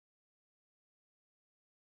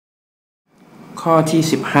ข้อที่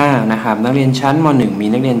15นะครับนักเรียนชั้นม .1 มี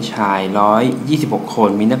นักเรียนชาย126คน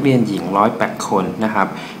มีนักเรียนหญิง108คนนะครับ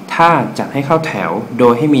ถ้าจัดให้เข้าแถวโด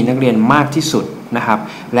ยให้มีนักเรียนมากที่สุดนะครับ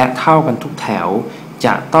และเท่ากันทุกแถวจ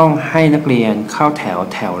ะต้องให้นักเรียนเข้าแถว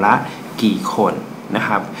แถวละกี่คนนะค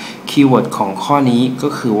รับคีย์เวิร์ดของข้อนี้ก็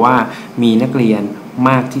คือว่ามีนักเรียนม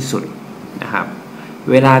ากที่สุดนะครับ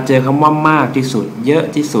เวลาเจอคำว่ามากที่สุดเยอะ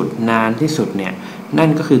ที่สุดนานที่สุดเนี่ยนั่น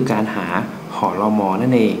ก็คือการหาหรม.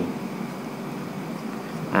นั่นเอง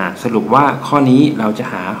สรุปว่าข้อนี้เราจะ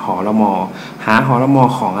หาหรม.หาหรม.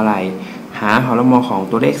ของอะไรหาหรม.ของ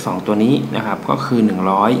ตัวเลข2ตัวนี้นะครับก็คือ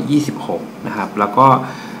126นะครับแล้วก็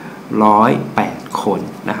108คน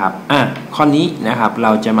นะครับข้อนี้นะครับเร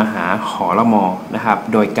าจะมาหาหรม.นะครับ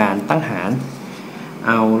โดยการตั้งหารเ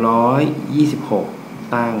อา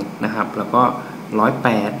126ตั้งนะครับแล้วก็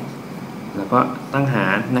108แล้วก็ตั้งหา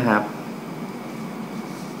รนะครับ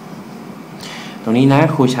ตรงนี้นะ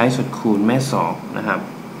ครูใช้สูตรคูณแม่2นะครับ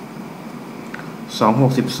2 6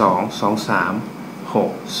 12 2 3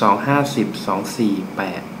 6 2 5 10 2 4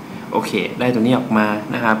 8โอเคได้ตัวนี้ออกมา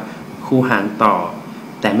นะครับครูหารต่อ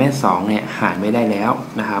แต่แม่2เนี่ยหารไม่ได้แล้ว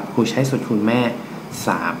นะครับครูใช้สูตรคูณแม่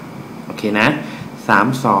3โอเคนะ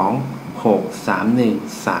3 2 6 3 1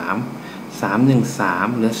 3 3 1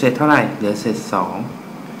 3เหลือเศษเท่าไหร่เหลือเศษ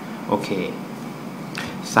2โอเค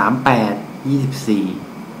3 8 24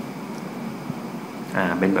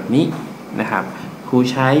เป็นแบบนี้นะครับครู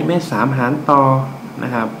ใช้แม่3หารต่อน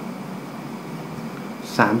ะครับ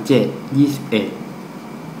3 7 21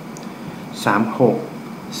 3 6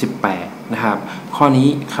 18นะครับข้อนี้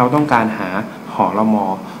เขาต้องการหาหรม.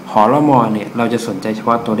หรม.เนี่ยเราจะสนใจเฉพ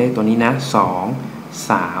าะตัวเลขตัวนี้นะ2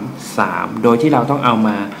 3 3โดยที่เราต้องเอาม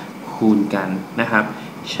าคูณกันนะครับ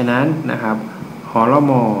ฉะนั้นนะครับหร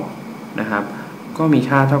ม.นะครับก็มี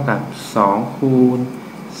ค่าเท่ากับ2คูณ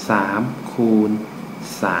3คูณ3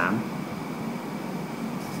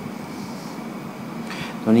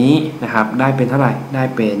ตัวนี้นะครับได้เป็นเท่าไหร่ได้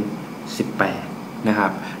เป็น18นะครั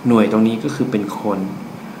บหน่วยตรงนี้ก็คือเป็นคน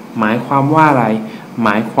หมายความว่าอะไรหม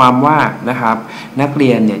ายความว่านะครับนักเรี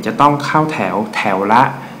ยนเนี่ยจะต้องเข้าแถวละ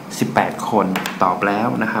18คนตอบแล้ว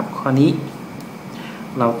นะครับข้อนี้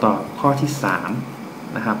เราตอบข้อที่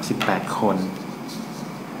3นะครับ18คน